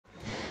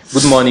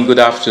Good morning, good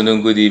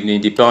afternoon, good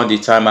evening. Depending on the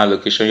time and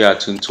location you are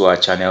tuned to our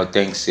channel,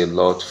 thanks a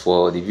lot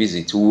for the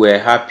visit. We were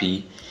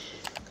happy.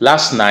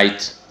 Last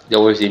night, there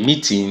was a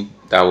meeting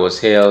that was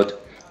held.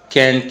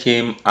 Ken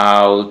came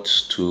out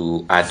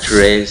to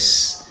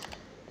address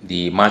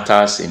the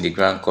matters in the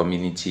grant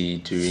community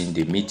during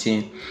the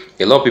meeting.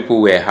 A lot of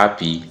people were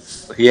happy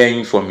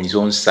hearing from his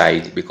own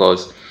side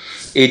because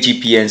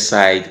AGPN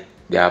side,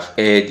 they have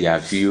heard their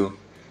view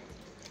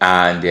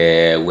and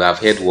we have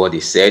heard what they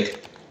said.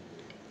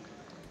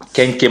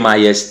 Ken came out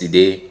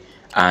yesterday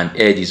and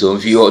heard his own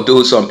view,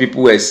 although some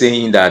people were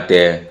saying that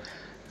there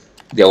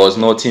was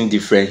nothing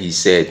different he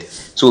said.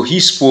 So he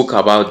spoke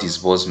about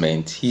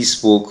disbursement. He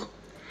spoke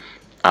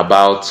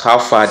about how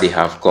far they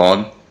have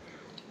gone.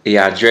 He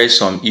addressed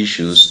some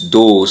issues,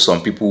 though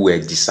some people were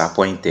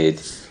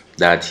disappointed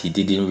that he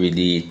didn't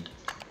really,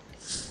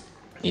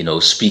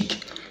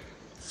 speak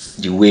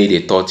the way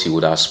they thought he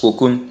would have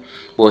spoken.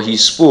 But he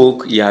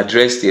spoke, he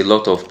addressed a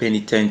lot of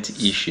pertinent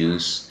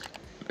issues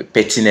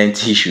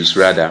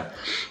rather,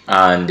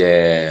 and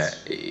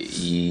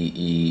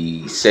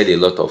he said a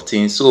lot of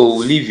things. So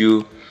we'll leave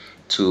you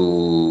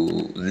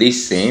to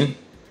listen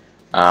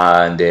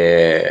and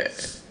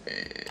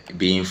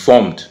be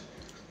informed.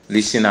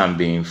 Listen and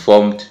be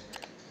informed.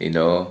 He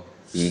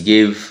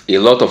gave a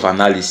lot of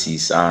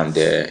analysis, and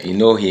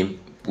him.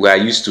 We are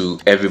used to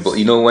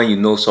everybody. When you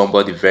know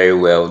somebody very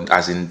well,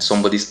 as in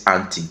somebody's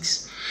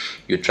antics,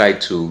 you try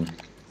to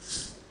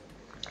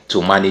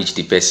manage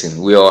the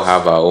person. We all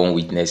have our own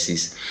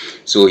weaknesses.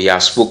 So he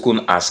has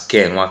spoken as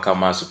Ken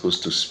Wakama is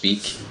supposed to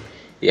speak.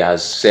 He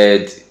has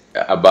said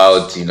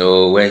about,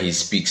 when he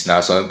speaks now,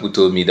 some people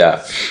told me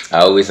that I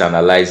always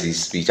analyze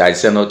his speech. I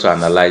decided not to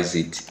analyze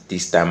it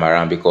this time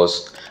around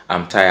because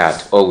I'm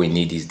tired. All we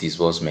need is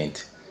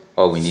disbursement.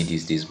 All we need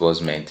is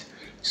disbursement.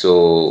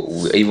 So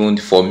even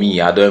for me,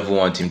 I don't even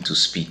want him to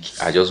speak.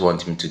 I just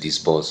want him to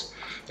disburse.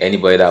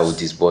 Anybody that will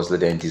disburse,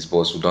 let them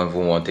disburse. We don't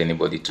even want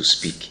anybody to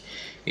speak.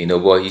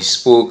 But he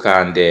spoke,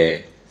 and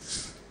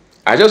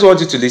I just want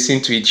you to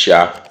listen to it,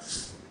 Sha.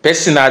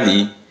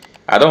 Personally,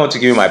 I don't want to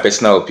give you my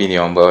personal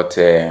opinion, but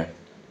I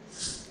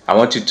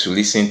want you to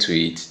listen to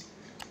it.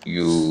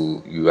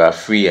 You are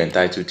free,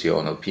 entitled to your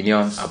own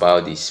opinion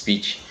about the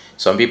speech.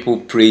 Some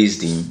people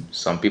praised him,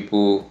 some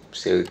people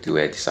said they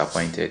were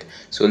disappointed.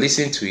 So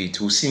listen to it.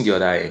 We'll see in the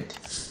other end.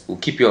 We'll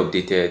keep you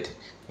updated.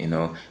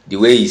 The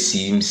way it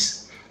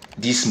seems,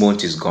 this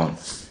month is gone,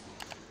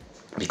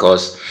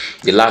 because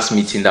the last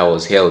meeting that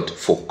was held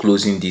for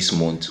closing this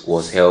month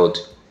was held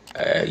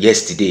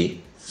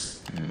yesterday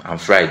and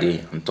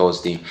Friday and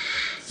Thursday.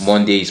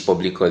 Monday is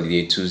public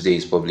holiday, Tuesday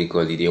is public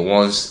holiday.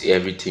 Once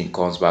everything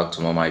comes back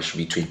to normal, it should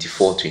be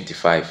 24,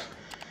 25.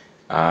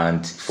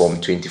 And from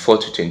 24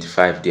 to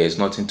 25, there's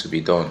nothing to be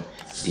done.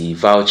 The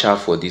voucher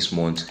for this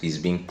month is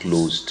being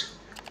closed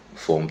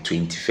from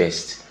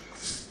 21st.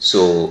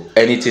 So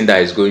anything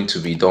that is going to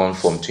be done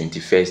from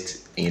 21st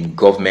in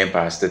government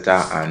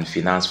parastatal and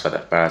finance for the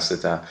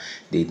parastatal,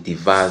 they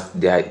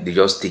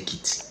just take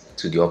it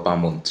to the upper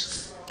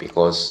month,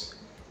 because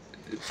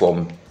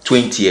from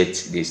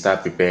 20th they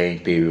start preparing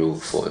payroll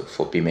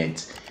for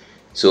payment.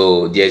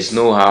 So there's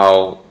no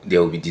how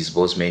there will be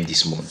disbursement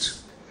this month.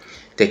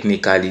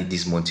 Technically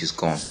this month is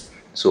gone.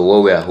 So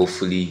what we are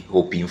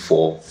hoping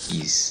for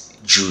is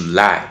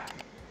July,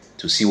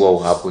 to see what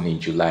will happen in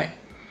July.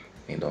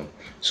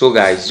 So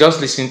guys, just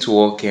listen to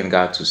what Ken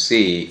got to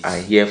say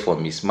and hear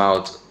from his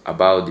mouth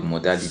about the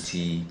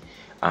modality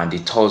and the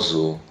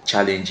torso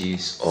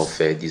challenges of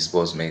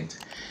disbursement.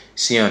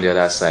 See you on the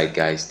other side,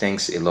 guys.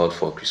 Thanks a lot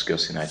for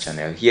crisscrossing our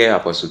channel. Here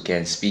Apostle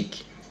Ken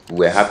speak.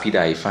 We're happy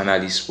that he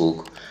finally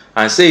spoke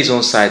and say his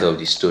own side of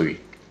the story.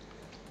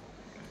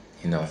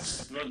 And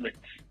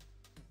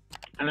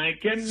I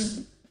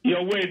came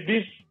your way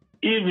this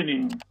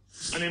evening,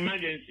 an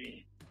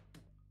emergency,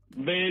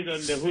 based on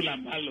the hula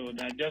ballo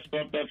that just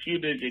popped up a few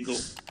days ago.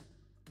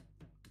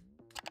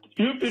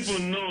 You people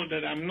know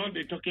that I'm not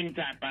the talking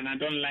type and I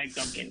don't like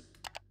talking.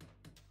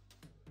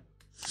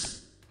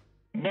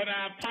 But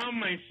I found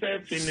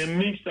myself in the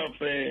midst of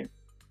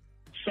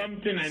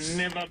something I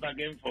never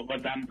bargained for,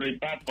 but I'm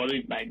prepared for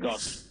it by God.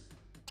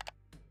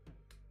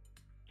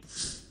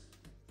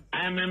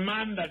 I am a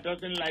man that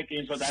doesn't like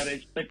insult. I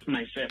respect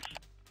myself.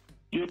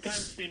 You can't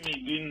see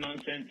me doing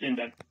nonsense things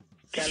that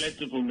careless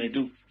people may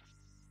do,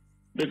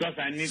 because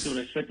I need to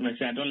respect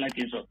myself. I don't like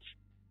insults.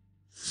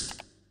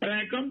 When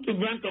I come to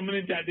grant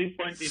community at this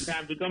point in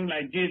time, become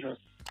like Jesus.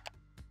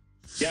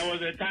 There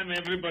was a time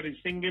everybody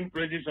singing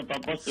praises of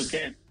Apostle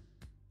Ken.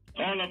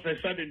 All of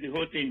a sudden, the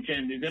whole thing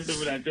changed. The same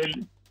people that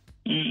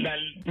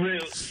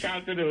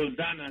shouted the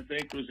Hosanna and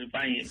say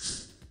crucify him.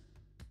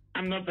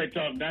 I'm not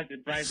perturbed. That's the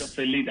price of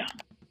a leader.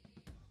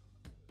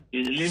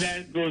 The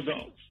leader goes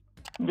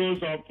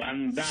up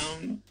and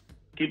down,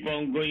 keep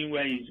on going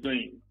where he's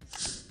going.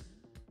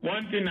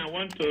 One thing I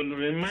want to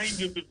remind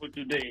you people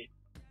today,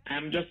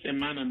 I'm just a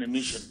man on a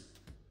mission.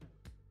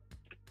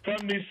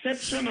 From the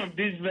inception of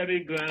this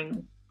very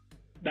grant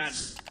that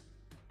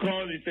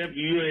calls itself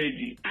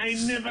UAAG, I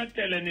never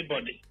tell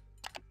anybody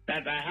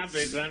that I have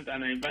a grant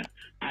and I invite.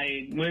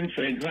 I went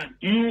for a grant.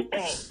 You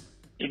all,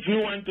 if you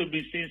want to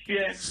be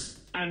sincere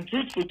and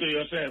truthful to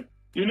yourself,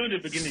 you know the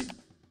beginning.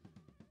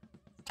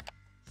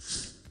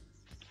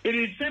 It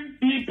is some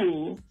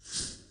people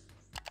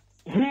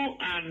who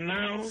are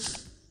now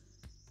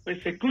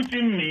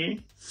persecuting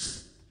me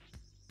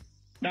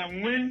that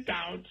went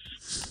out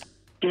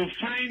to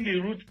find the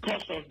root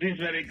cause of this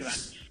very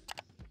grant.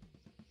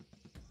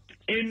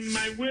 In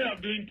my way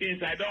of doing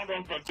things, I don't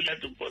run from pillar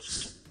to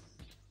post.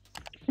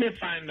 They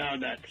find out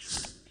that,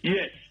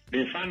 yes,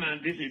 they found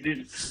out this is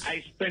this.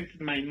 I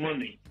spent my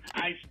money.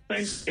 I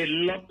spent a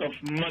lot of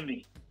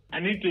money.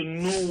 I need to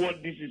know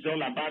what this is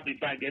all about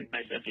before I get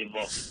myself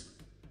involved.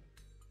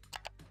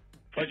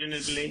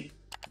 Fortunately,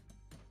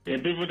 the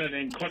people that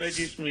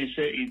encourages me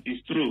say it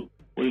is true.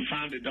 We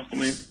found the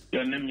document,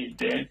 your name is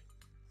there.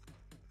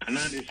 And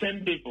now the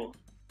same people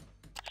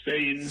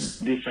saying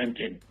different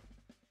things.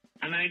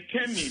 And I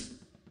came in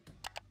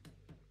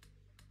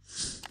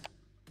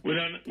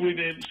with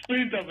the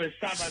spirit of a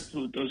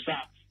servanthood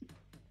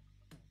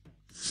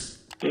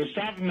to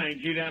serve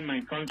Nigeria,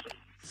 my country,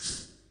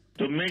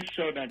 to make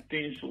sure that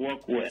things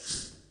work well.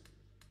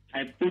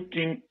 I put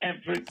in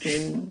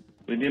everything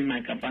within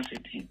my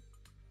capacity.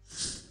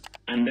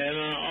 And then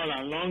all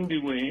along the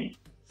way,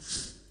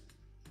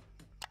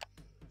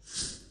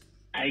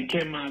 I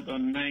came out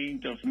on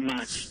 9th of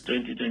March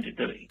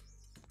 2023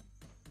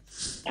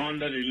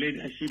 under the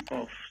leadership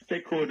of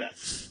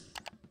stakeholders.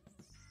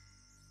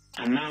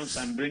 Announced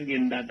and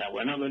bringing data.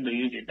 We're not going to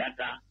use the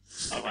data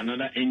of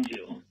another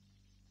NGO.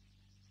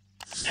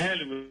 Hell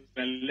will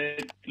be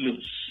let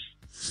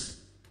loose.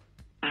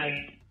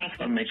 I have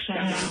from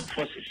external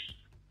forces.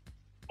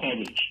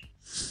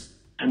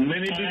 And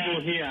many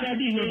people here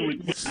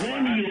with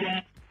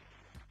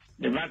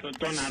they've had to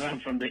turn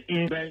around from the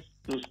invest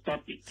to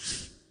stop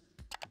it.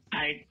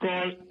 I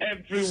call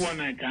everyone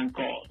I can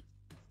call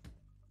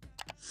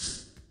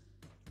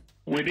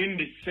within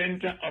the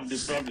center of the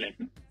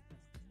problem.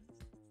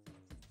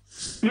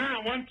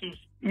 Now I want to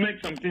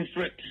make something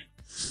straight.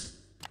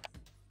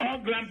 All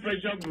Grand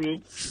Pressure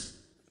Group,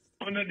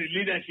 under the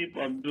leadership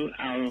of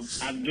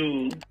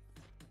Abdul,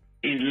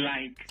 is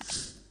like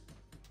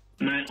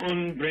my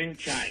own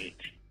brainchild.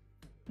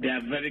 They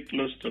are very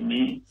close to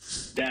me.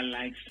 They are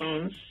like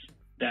sons.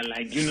 They are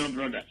like junior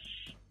brothers.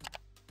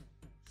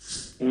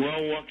 We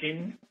are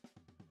working,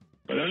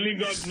 but only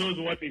God knows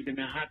what is in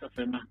the heart of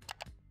a man.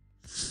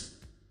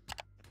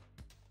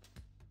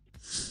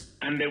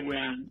 And they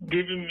were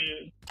giving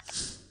me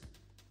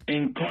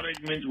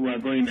encouragement. We are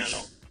going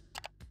along.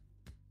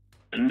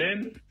 And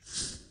then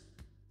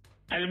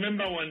I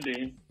remember one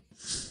day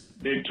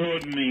they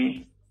told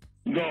me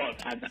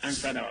God has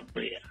answered our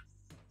prayer.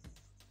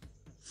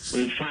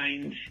 We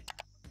find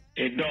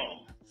a door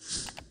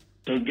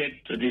to get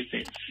to these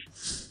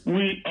things.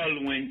 We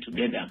all went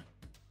together.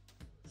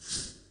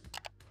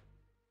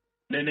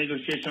 The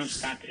negotiation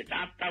started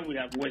after we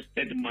have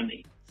wasted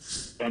money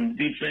from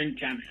different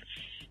channels.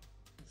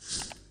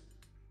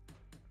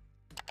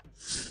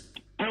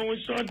 And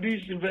we saw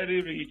this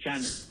very rich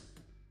channel.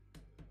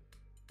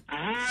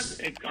 I had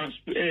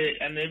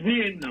an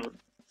AVA note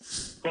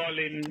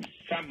calling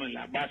Samuel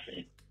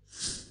Abase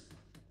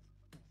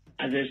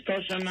as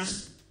extortioner,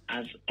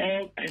 as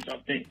all kinds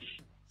of things.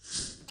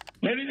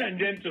 Ladies and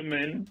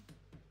gentlemen,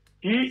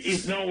 he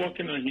is not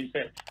working on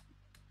himself.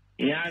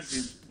 He has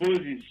his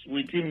bosses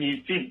with him,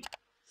 his team.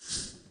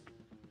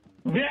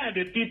 They are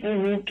the people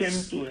who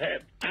came to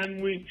help,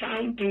 and we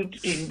found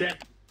truth in them.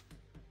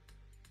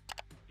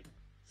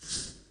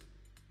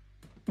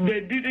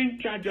 They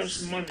didn't charge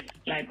us money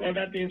like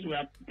other things we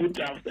have put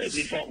out there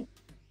before.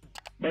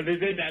 But they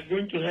said they are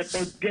going to help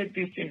us get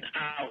this thing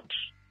out.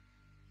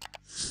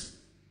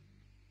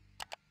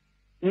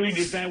 We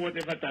decide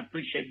whatever to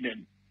appreciate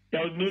them.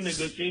 There was no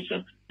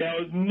negotiation. There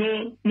was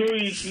no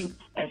issue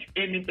of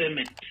any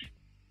payment.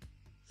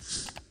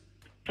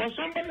 For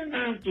somebody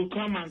now to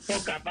come and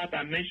talk about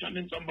and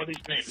mentioning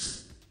somebody's name,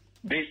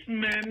 these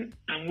men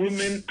and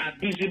women are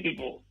busy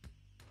people.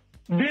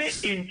 They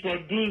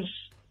introduce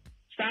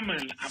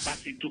Samuel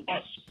Abase to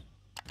us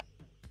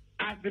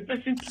as the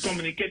person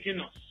communicating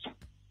us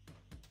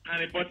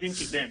and reporting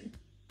to them,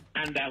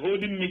 and they're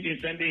holding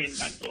meetings, sending him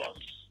back to us.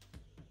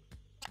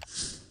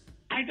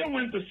 I don't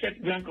want to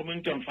set Grand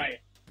Community on fire.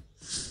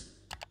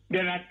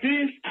 There are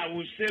things I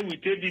will say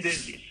with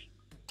evidences.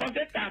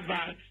 Forget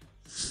about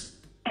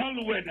all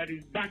the way that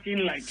is backing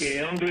like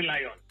a hungry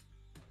lion.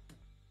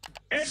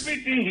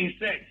 Everything he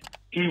said,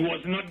 he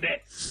was not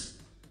there.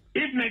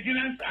 If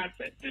Nigerians are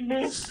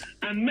sensible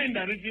and men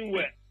that reading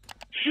well,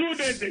 few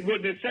days ago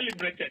they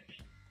celebrated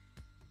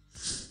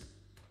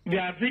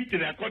their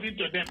victory according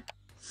to them,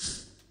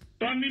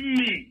 turning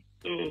me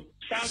to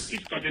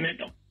Southeast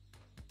Coordinator.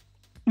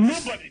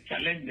 Nobody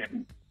challenged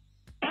them.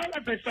 All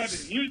of a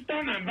sudden, you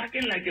turn and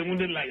backing like a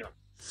wounded lion.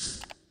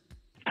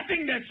 I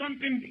think there's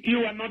something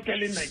you are not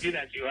telling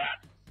Nigerians you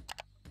have.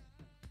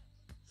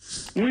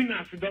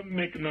 Winners don't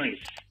make noise.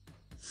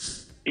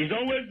 It's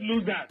always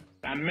losers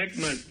that make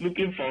noise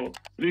looking for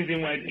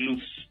reason why they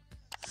lose.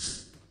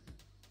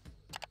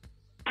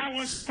 I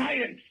was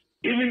tired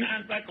even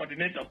answer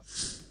coordinator.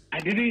 I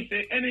didn't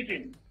say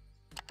anything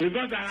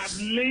because I have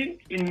learned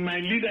in my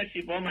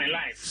leadership all my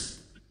life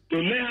to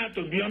learn how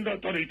to be under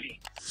authority.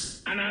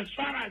 And as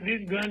far as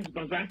this grant is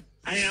concerned,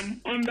 I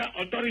am under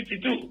authority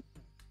too.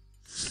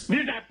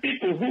 These are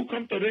people who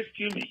come to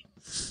rescue me.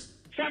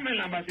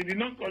 Samuel Embassy did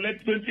not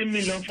collect 20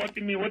 million,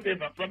 40 million,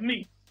 whatever from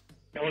me.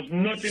 There was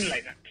nothing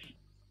like that.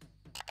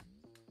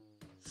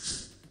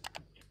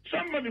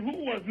 Somebody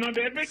who was not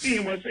everything he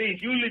was saying,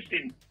 if you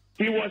listen,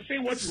 he was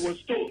saying what he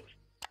was told.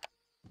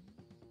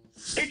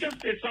 He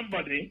just said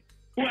somebody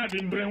who had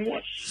been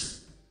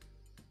brainwashed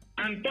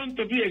and turned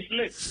to be a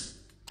slave.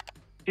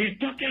 He's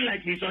talking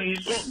like he's on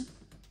his own.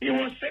 He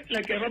was set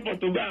like a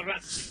robot to go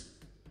around. So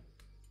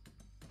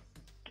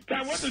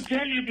I want to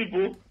tell you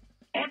people,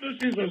 all those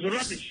things was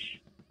rubbish.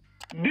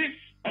 This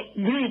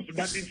group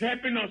that is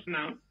helping us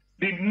now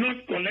did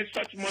not collect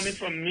such money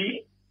from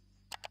me.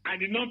 I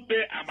did not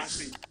pay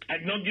Apst. I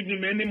did not give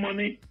him any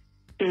money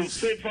to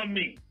favor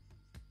me.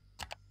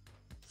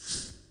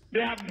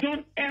 They have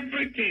done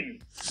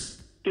everything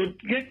to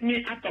get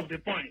me out of the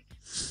point.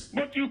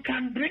 But you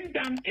can bring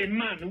down a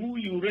man who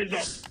you raise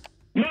up,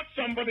 not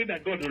somebody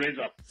that God raise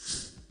up.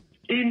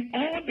 In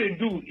all they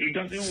do, it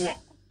doesn't work.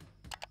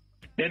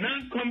 They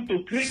now come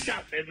to create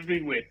us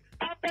everywhere.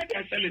 After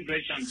their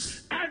celebration,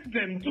 ask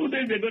them 2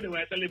 days ago they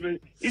were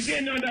celebrating. Is there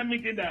any other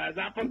meeting that has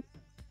happened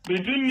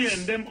between me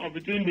and them, or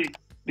between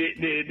the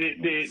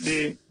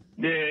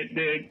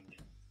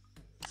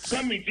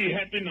committee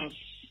helping us?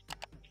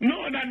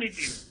 No other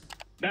meeting.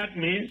 That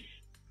means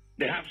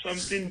they have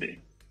something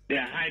they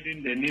are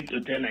hiding. They need to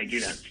tell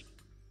Nigerians.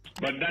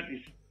 But that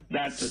is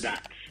that to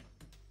that.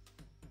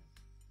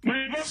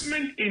 My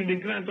involvement in the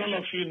grant, all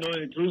of you know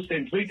it through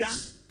St. Rita,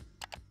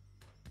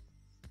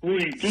 who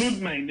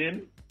include my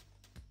name.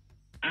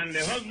 And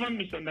the husband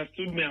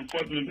misunderstood me and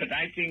fought me, but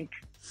I think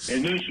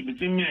there's no issue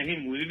between me and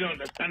him. We didn't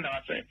understand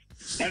ourselves.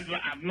 That's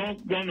why I've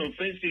not gone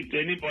offensive to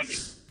anybody.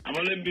 I've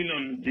always been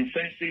on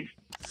defensive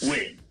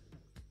way.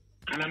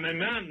 And I'm a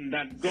man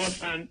that God's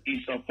hand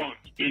is upon,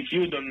 if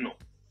you don't know.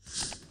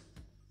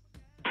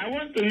 I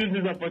want to use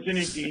this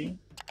opportunity,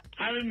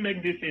 having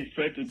made this in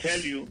straight, to tell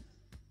you,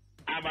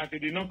 Apst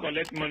did not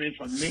collect money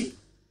from me.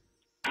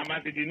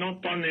 Apst did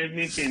not turn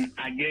anything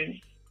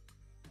against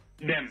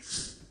them.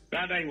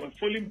 Rather, he was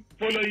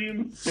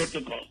following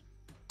protocol.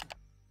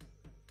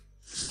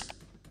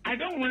 I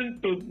don't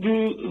want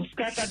to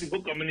scatter the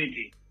whole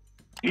community.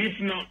 If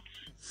not,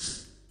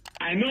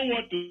 I know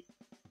what to do.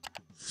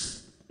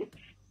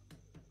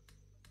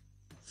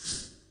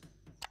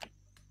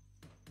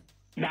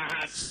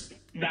 That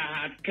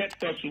had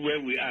kept us where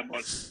we are,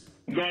 but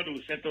God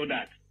will settle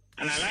that.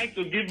 And I like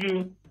to give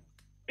you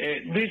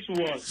this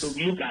word to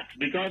look at,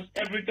 because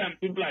every time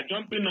people are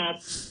jumping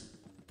up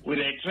with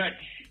a threat,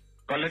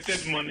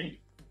 collected money,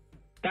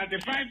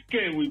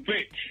 35K we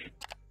paid.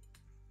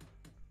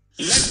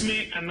 Let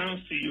me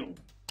announce to you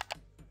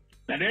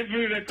that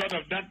every record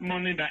of that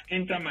money that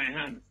enter my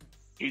hand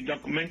is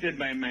documented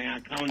by my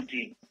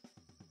accounting.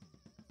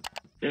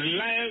 The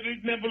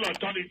reasonable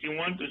authority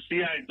want to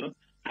see how it goes,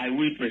 I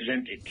will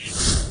present it.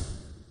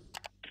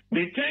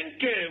 The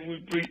 10K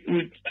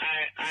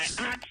I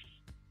asked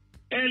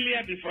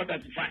earlier before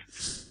 35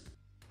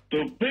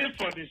 to pay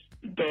for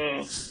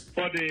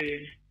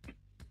the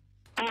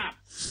app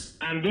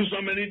and do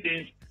so many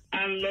things,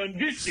 and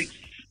logistics.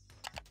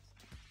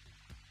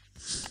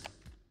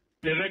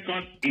 The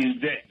record is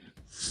there.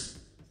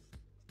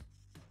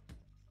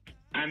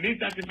 And this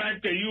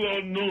 35K, you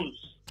all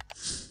knows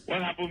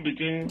what happened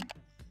between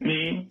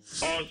me,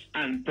 us,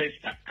 and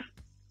Paystack.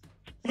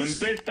 When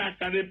Paystack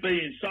started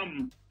paying,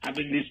 some have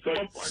been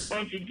discovered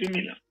 150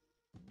 million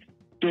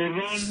to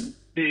run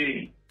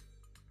the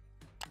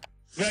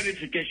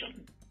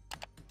verification.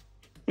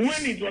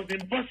 When it was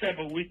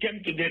impossible, we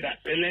came together.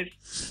 So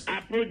let's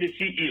approach the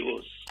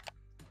CEOs.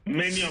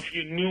 Many of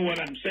you knew what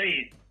I'm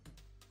saying.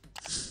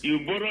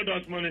 You borrowed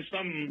us money.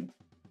 Some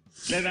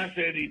let us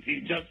say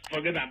it, just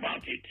forget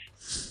about it.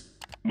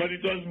 But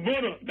it was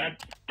borrowed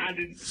that at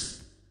the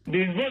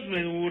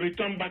disbursement will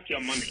return back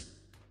your money.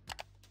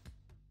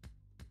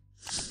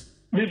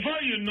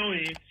 Before you know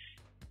it,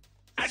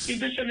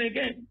 accusation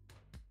again.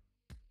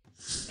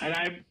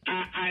 And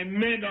I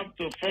made up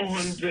to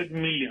 400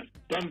 million,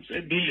 don't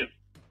say billion.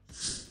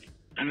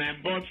 And I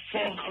bought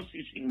 4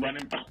 houses in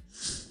Guatemala.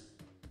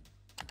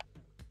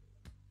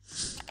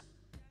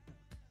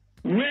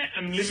 Where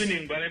I'm living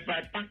in Guatemala,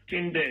 I packed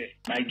in there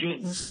by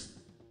June.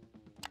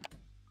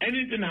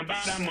 Anything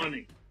about that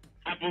money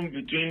happened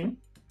between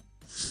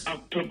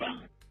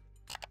October.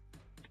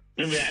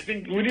 Maybe I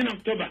think within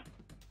October.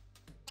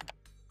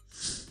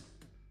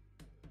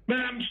 But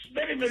I'm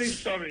very, very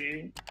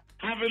sorry,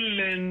 having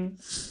learned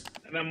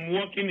that I'm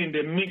working in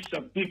the mix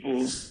of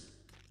people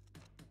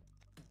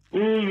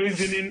whose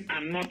reasoning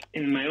are not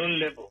in my own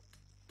level.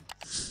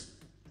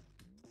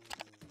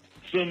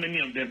 So many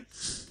of them.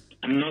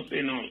 I'm not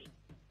saying all.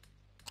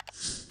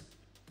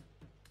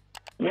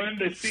 When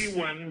they see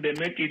one, they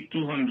make it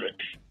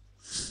 200.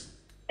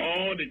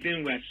 All the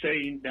things we're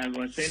saying that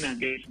were saying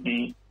against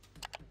me,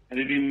 I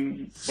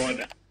didn't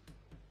bother.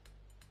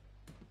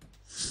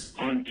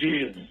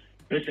 until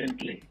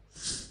recently.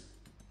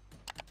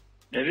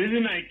 The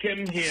reason I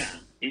came here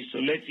is to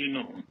let you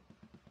know,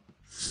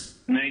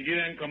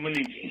 Nigerian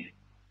community,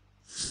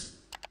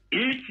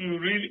 if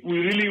we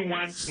really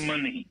want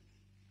money,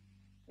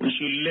 we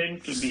should learn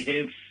to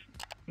behave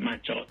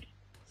matured.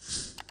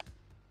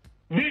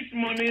 This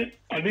money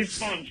or this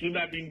fund should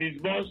have been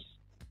disbursed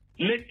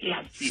late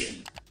last year.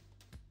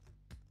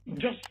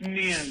 Just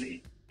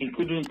nearly, it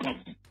couldn't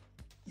come.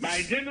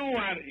 By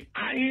January,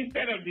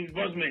 instead of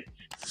disbursement,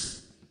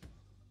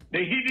 the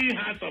hidden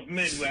hearts of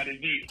men were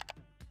revealed.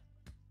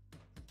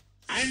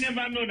 I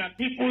never know that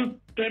people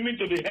claiming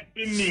to be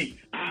helping me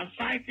are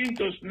fighting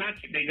to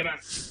snatch the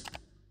grant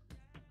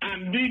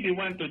and be the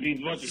one to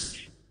disburse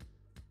it.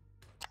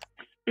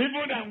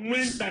 People that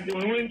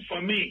went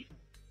for me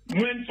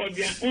went for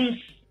their own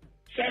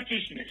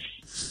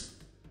selfishness,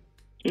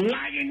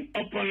 lying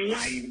upon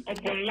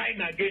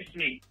lying against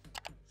me.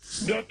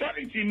 The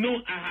authority know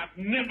I have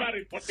never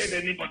reported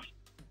anybody.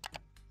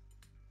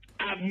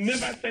 I've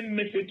never sent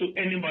message to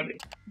anybody.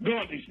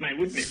 God is my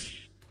witness.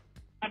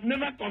 I've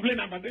never complained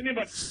about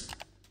anybody.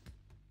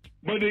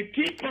 But they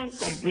keep on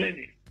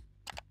complaining.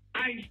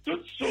 I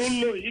stood so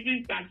low,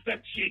 even to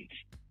accept shit.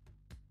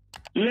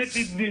 Let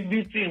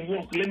this thing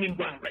work. Let me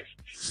go and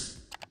rest.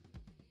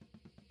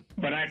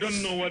 But I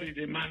don't know what is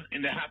in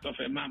the heart of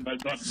a man,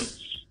 but God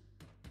knows.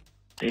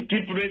 They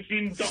keep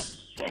raising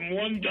dots from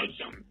one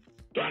junction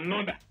to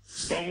another,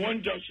 from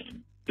one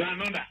junction to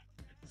another.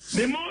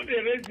 The more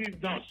they raise these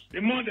dots, the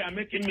more they are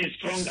making me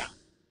stronger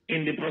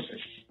in the process.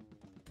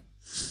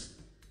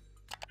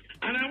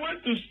 And I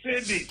want to say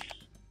this.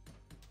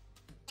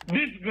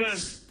 This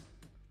grant,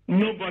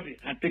 nobody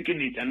has taken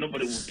it and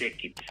nobody will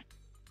take it.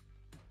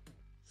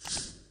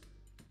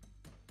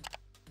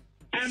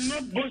 I'm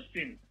not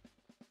boasting.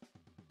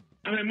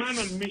 I'm a man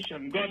on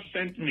mission. God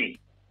sent me.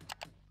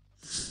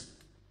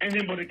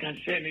 Anybody can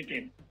say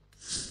anything.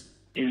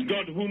 It's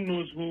God who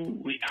knows who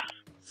we are.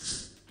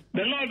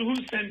 The Lord who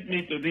sent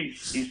me to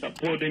this is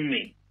supporting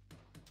me.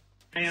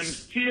 I am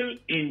still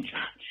in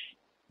charge.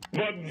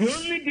 But the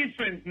only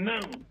difference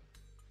now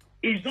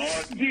is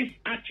all this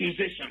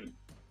accusation.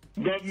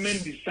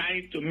 Government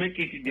decide to make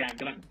it their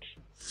grant.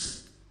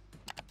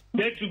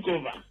 They took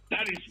over.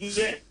 That is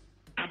where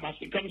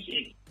Apst comes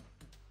in.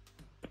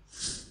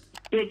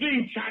 To be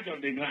in charge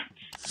of the grant.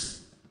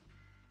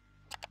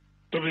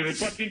 To be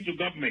reporting to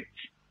government.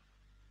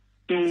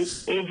 To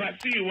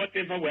oversee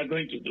whatever we're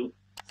going to do.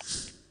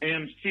 I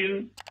am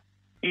still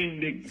in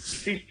the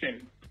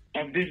system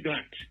of this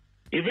grant.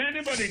 If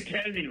anybody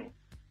tells you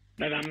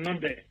that I'm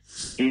not there,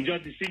 he's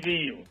just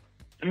deceiving you.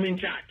 I'm in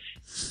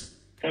charge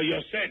for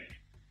yourself.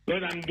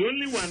 Because I'm the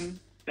only one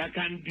that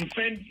can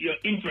defend your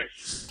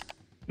interests,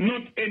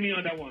 not any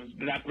other ones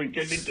that are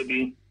pretending to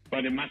be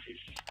for the masses.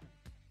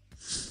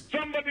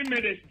 Somebody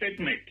made a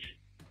statement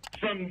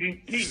from the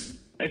team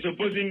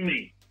opposing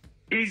me.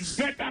 It's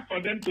better for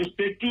them to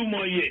stay 2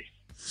 more years,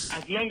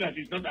 as long as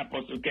it's not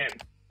Apostle Ken.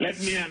 Let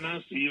me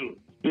announce to you,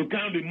 you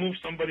can't remove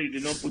somebody you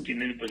did not put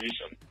in any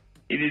position.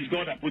 It is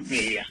God that put me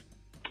here.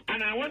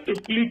 And I want to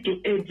plead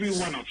to every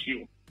one of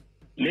you,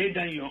 lay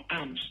down your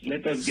arms,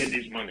 let us get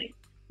this money.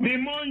 The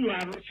more you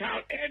are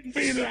shout,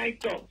 every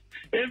write-off,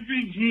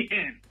 every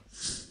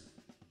GN,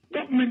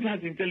 government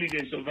has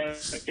intelligence over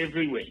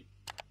everywhere.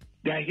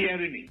 They are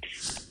hearing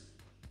it.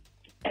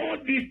 All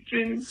these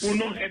things will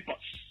not help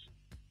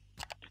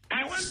us.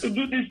 I want to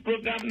do this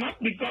program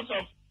not because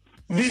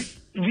of this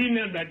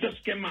email that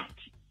just came out.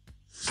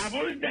 I've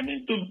always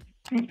determined to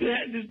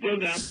have this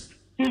program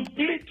to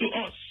plead to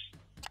us,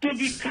 to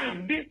be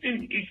calm. This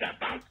thing is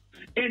about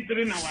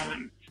entering our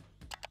hands.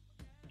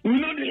 We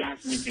know the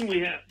last meeting we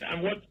had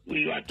and what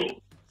we were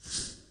told.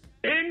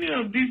 Any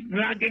of this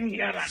dragging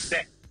here and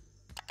there,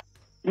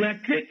 we are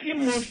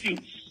taking more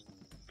things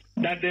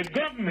that the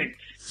government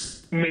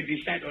may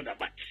decide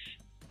otherwise.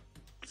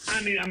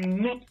 And I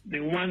am not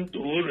the one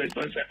to hold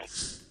responsible.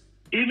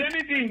 If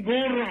anything go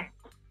wrong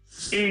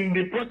in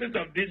the process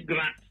of this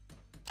grant,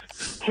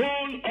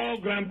 hold all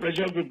grant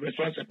pressure group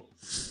responsible.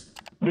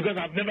 Because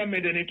I've never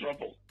made any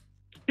trouble.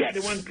 They are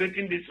the ones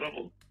creating this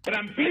trouble. But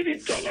I'm pleading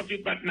to all of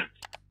you partners.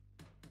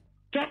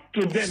 Talk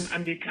to them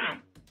and be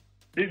calm.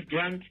 This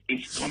grant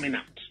is coming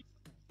out.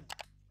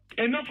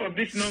 Enough of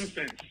this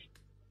nonsense.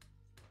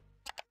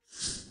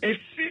 A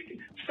sick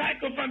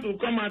psychopath will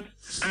come out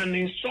and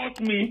insult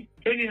me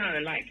anyhow I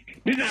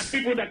like. These are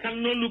people that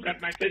cannot look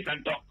at my face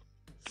and talk.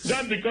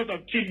 Just because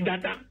of cheap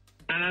data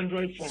and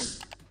Android phone.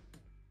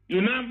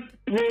 You now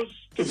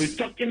supposed to be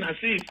talking as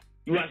if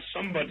you are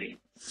somebody.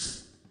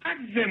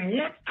 Ask them,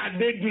 what are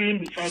they doing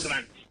before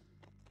grant?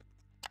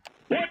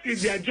 What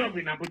is their job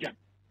in Abuja?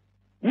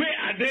 Where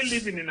are they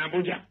living in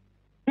Abuja?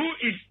 Who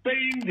is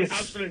paying the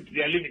house rent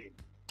they are living in?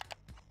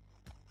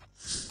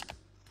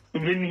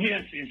 We've been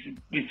here since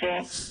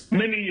before,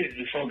 many years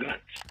before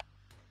grant.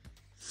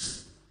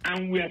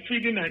 And we are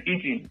feeding and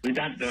eating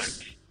without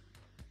grant.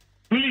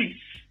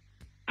 Please,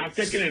 I've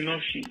taken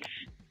enough sheets.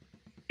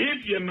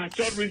 If you're a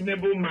mature,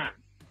 reasonable man,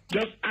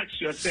 just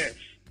ask yourself,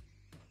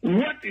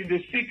 what is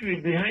the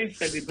secret behind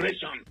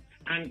celebration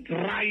and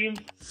crying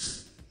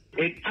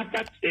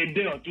After a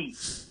day or two,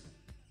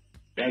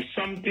 there's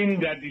something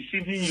that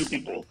deceiving you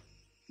people.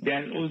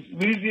 There was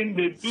reason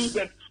they do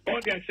that. All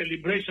their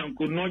celebration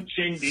could not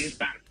change the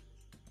instance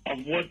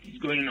of what is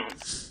going on.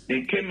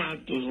 They came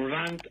out to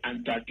rant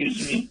and to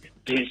accuse me,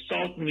 to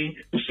insult me,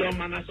 to show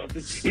manners of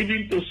it,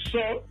 even to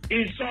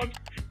insult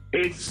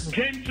a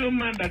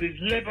gentleman that is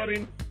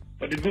laboring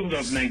for the good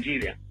of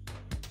Nigeria,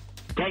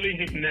 calling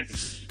him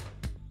names.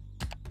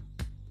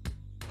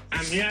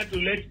 I'm here to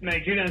let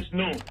Nigerians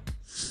know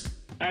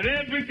that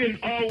everything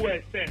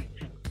always said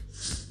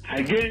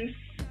against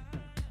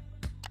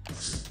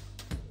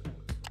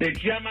the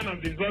chairman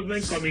of the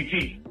Disbursement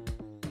Committee,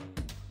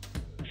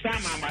 Sam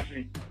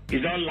Amasi,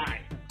 is all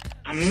lie.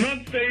 I'm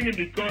not saying it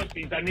because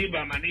he's an Igbo,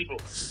 I'm an Igbo.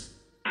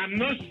 I'm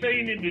not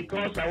saying it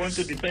because I want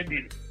to defend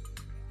him.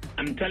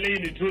 I'm telling you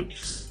the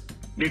truth.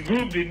 The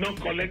group did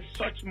not collect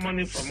such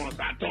money from us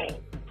at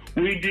all.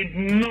 They did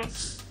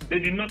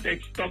not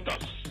extort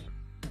us.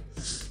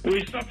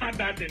 We suffered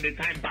that in the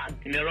time past,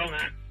 in the wrong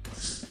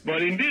hands.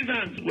 But in these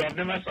hands, we have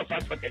never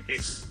suffered such a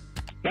thing.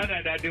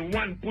 Rather than the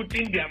one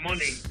putting their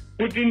money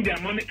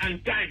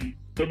and time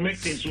to make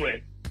things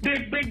work. They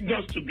begged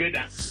us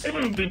together.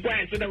 Everyone be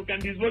quiet so that we can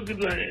disburse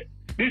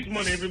this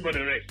money,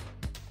 everybody rest.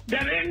 They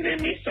are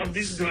enemies of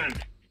this grant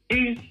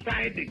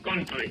inside the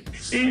country,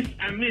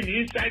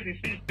 inside the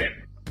system,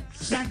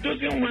 that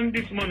doesn't want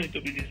this money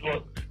to be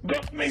disbursed.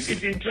 Government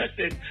is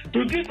interested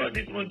to give us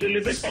this money to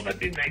alleviate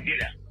poverty in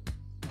Nigeria.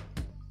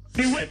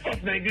 The welfare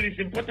of Nigeria is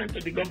important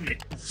to the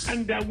government,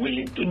 and they are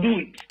willing to do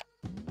it.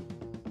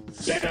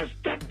 Let us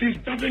stop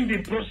disturbing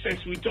the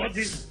process with all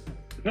these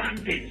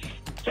rantings.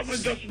 Someone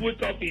just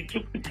wake up, he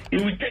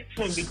will take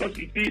phone because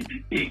he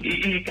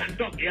can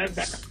talk, he has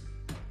data.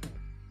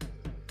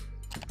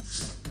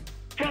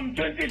 From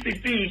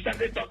 2016, you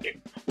started talking.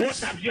 What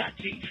have you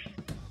achieved?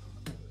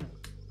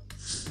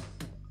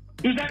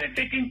 You started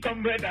taking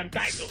comrades and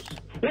titles.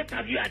 What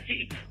have you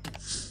achieved?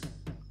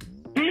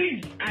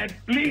 Please, I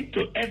plead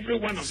to every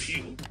one of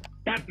you,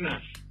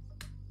 partners,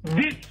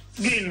 this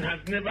thing has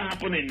never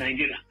happened in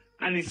Nigeria,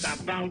 and it's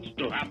about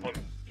to happen.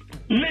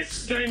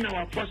 Let's join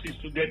our forces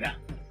together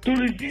to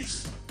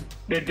resist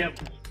the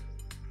devil.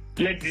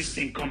 Let this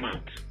thing come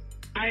out.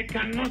 I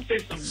cannot say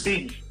some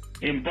things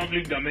in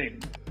public domain,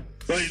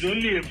 but it's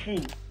only a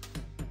fool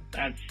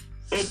that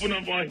open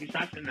up all his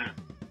arsenal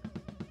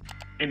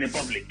in the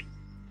public.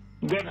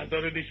 God has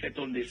already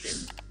settled this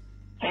thing.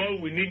 All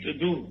we need to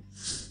do,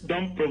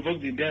 don't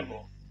provoke the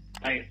devil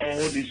by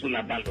all these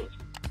hula ballots.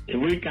 If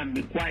we can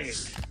be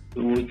quiet,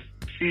 we will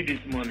see this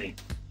money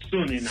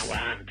soon in our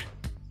hand.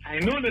 I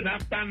know that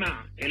after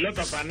now, a lot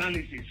of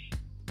analysis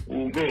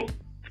will go.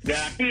 There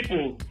are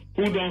people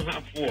who don't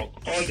have work.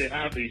 All they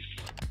have is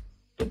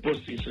to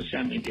post in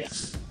social media.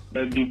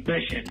 But be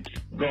patient.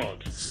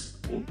 God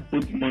will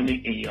put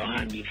money in your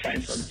hand. You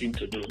find something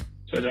to do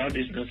so that all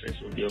this nonsense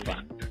will be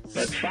over.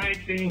 But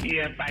fighting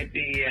here,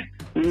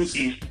 who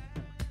is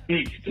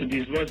fit to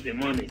disburse the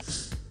money?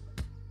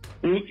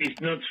 Who is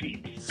not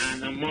fit?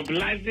 And I'm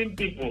mobilizing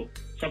people,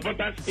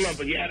 supporters club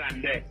here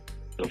and there,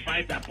 to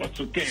fight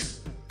Apostle Ken.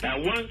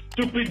 That one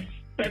stupid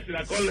person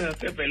that calls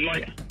himself a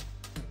lawyer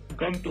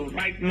come to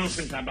write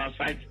nonsense about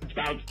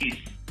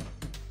Southeast.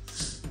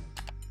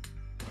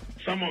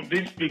 Some of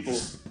these people,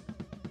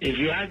 if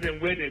you ask them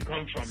where they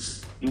come from,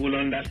 you will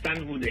understand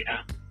who they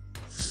are.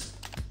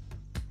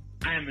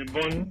 I am a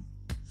born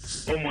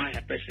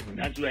Omoaya person.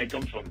 That's where I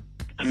come from.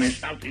 I'm a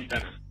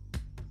Southeasterner.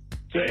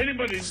 So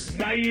anybody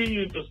buying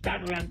you to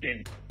start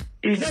ranting,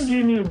 it's not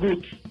doing you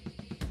good.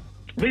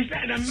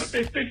 Besides, I'm not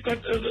a state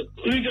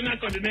regional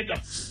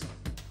coordinator.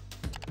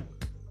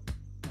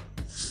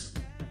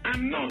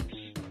 I'm not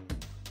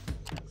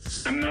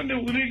the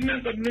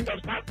regional coordinator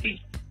of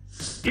Southeast.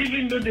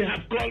 Even though they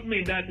have called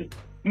me that,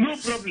 no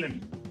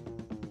problem.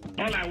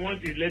 All I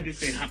want is let this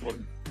thing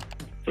happen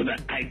so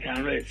that I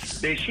can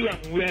rest. The shoe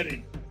I'm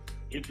wearing,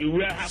 if you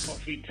wear half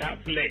of it,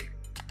 half leg,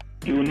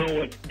 you will know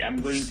what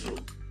I'm going through.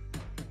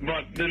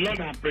 But the Lord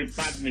has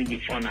prepared me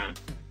before now.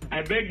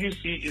 I beg you,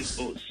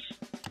 CEOs,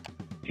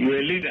 you're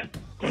a leader,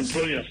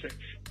 control yourself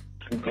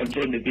and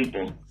control the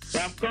people. We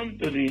have come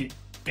to the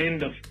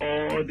end of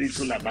all this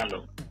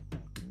ulabalo.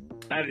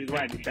 That is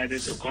why I decided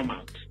to come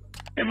out.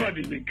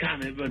 Everybody be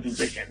calm, everybody be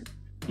patient.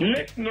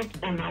 Let's not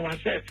on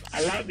ourselves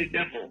allow the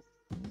devil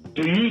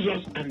to use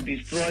us and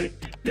destroy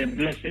the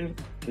blessing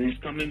that is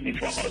coming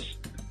before us.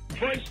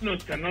 Voice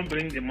notes cannot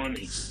bring the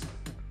money.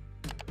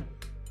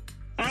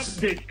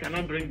 Updates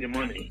cannot bring the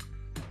money.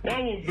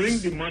 What will bring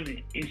the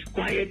money is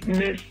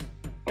quietness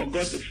for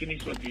God to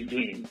finish what He's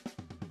doing.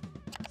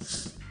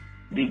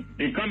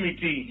 The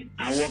committee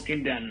are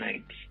working day and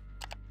night.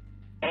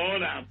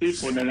 All our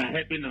people that are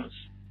helping us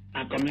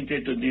are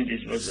committed to this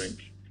disbursement.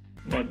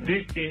 But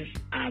these things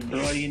are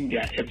drawing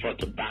their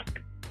effort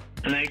back.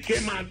 And I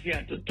came out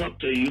here to talk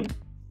to you,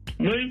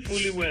 knowing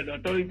fully well the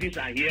authorities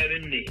are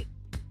hearing me.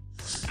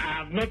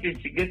 I have not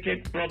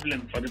instigated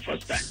problem for the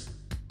first time.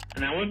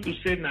 And I want to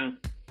say now,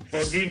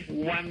 forgive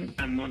one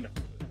another.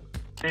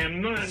 I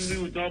am not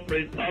angry with all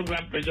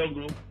Grand Pressure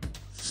Group.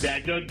 They are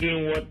just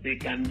doing what they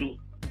can do.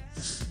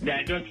 They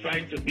are just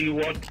trying to be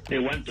what they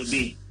want to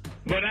be.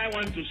 But I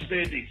want to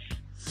say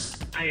this.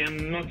 I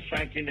am not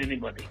fighting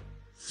anybody.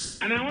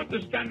 And I want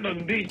to stand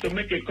on this to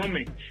make a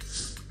comment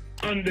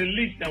on the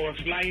list that was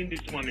flying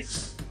this morning.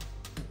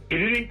 It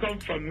didn't come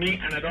from me,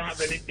 and I don't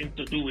have anything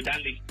to do with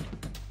that list.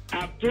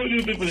 I've told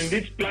you people in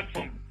this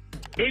platform,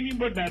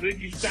 anybody that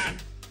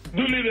registered,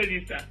 duly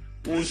registered,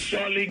 will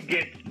surely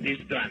get this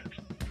grant.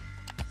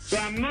 So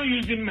I'm not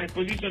using my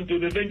position to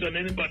revenge on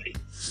anybody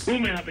who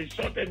may have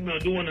insulted me or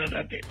do one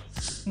other thing.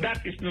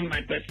 That is not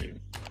my person.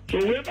 So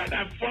whoever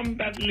that formed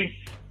that list,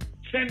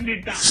 send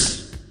it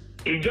out.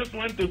 He just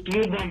want to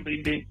throw bomb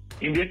in the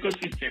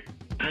ecosystem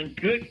and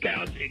create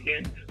chaos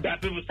again,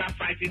 that people start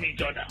fighting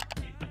each other.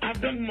 I've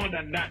done more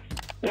than that.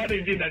 What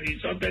is it that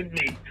insulted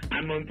me?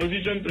 I'm in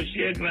position to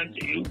share grant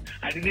to you.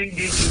 I didn't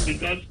give you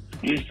because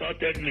you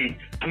insulted me.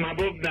 I'm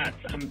above that.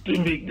 I'm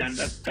too big than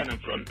that kind of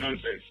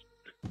nonsense.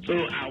 So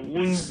I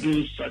won't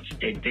do such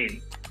a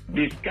thing.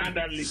 This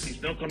scandal list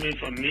is not coming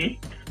from me,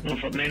 not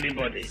from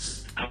anybody.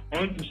 I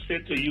want to say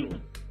to you,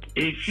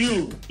 if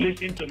you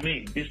listen to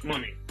me this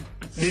morning,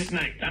 this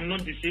night, I'm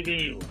not deceiving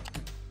you.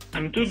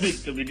 I'm too big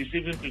to be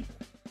deceiving people.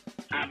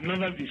 I've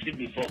never deceived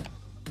before.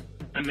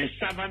 I'm a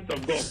servant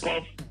of God,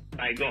 called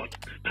by God,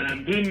 and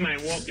I'm doing my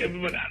work.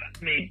 Everybody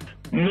around me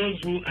knows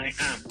who I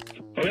am.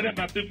 Forget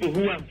about people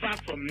who are far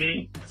from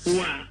me, who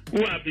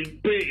have been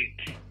paid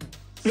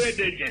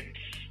agents.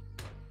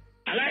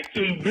 I like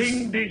to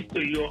bring this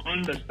to your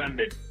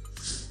understanding.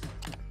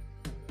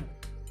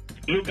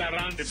 Look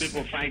around the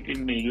people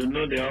fighting me. You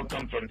know they all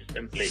come from the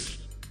same place.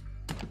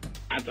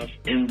 Out of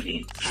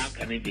envy. How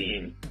can it be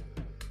him?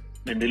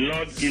 May the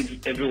Lord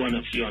give every one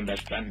of you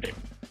understanding.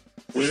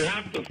 We'll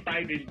have to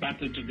fight this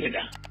battle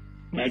together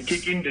by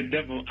kicking the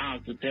devil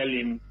out to tell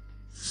him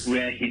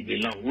where he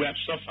belongs. We have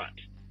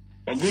suffered.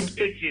 For good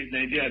 8 years,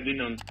 Nigeria has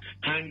been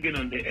hanging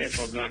on the air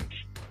for grant.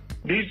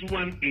 This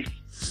one is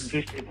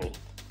visible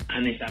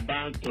and it's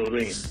about to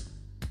rain.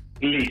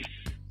 Please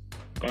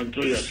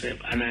control yourself.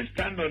 And I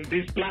stand on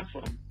this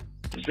platform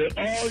to say,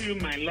 all you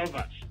my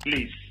lovers,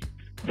 please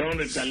don't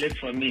retaliate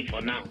for me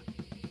for now.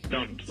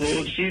 Don't.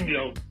 Go shield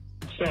your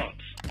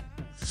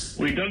swords.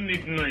 We don't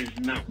need noise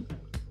now.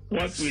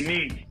 What we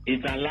need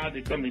is allow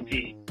the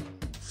committee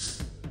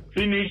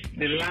finish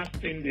the last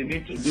thing they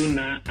need to do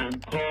now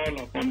and call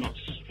upon us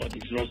for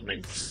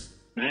disbursement.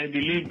 And I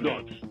believe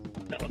God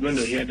that we're going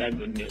to hear that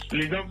good news.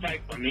 Please don't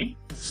fight for me.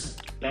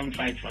 Don't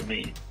fight for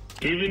me.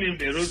 Even if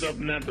they rose up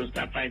now to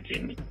start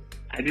fighting me,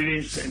 I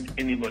didn't send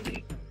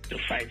anybody to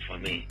fight for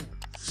me.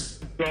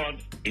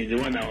 God is the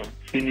one that will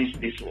finish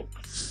this work.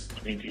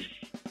 It is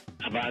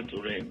about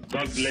to rain.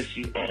 God bless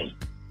you all.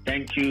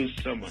 Thank you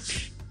so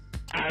much.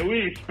 I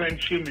will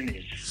spend 2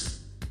 minutes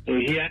to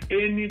hear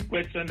any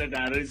question that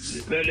are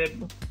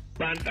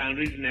relevant and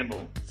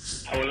reasonable.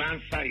 I will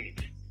answer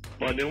it.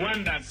 But the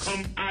one that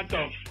comes out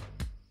of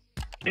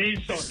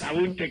insult, I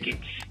won't take it.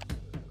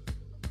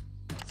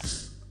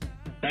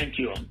 Thank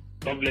you all.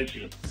 God bless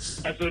you.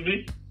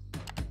 Asobi,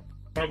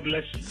 God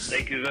bless you.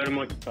 Thank you very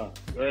much, sir.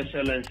 Your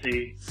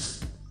Excellency.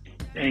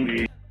 Thank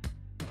you.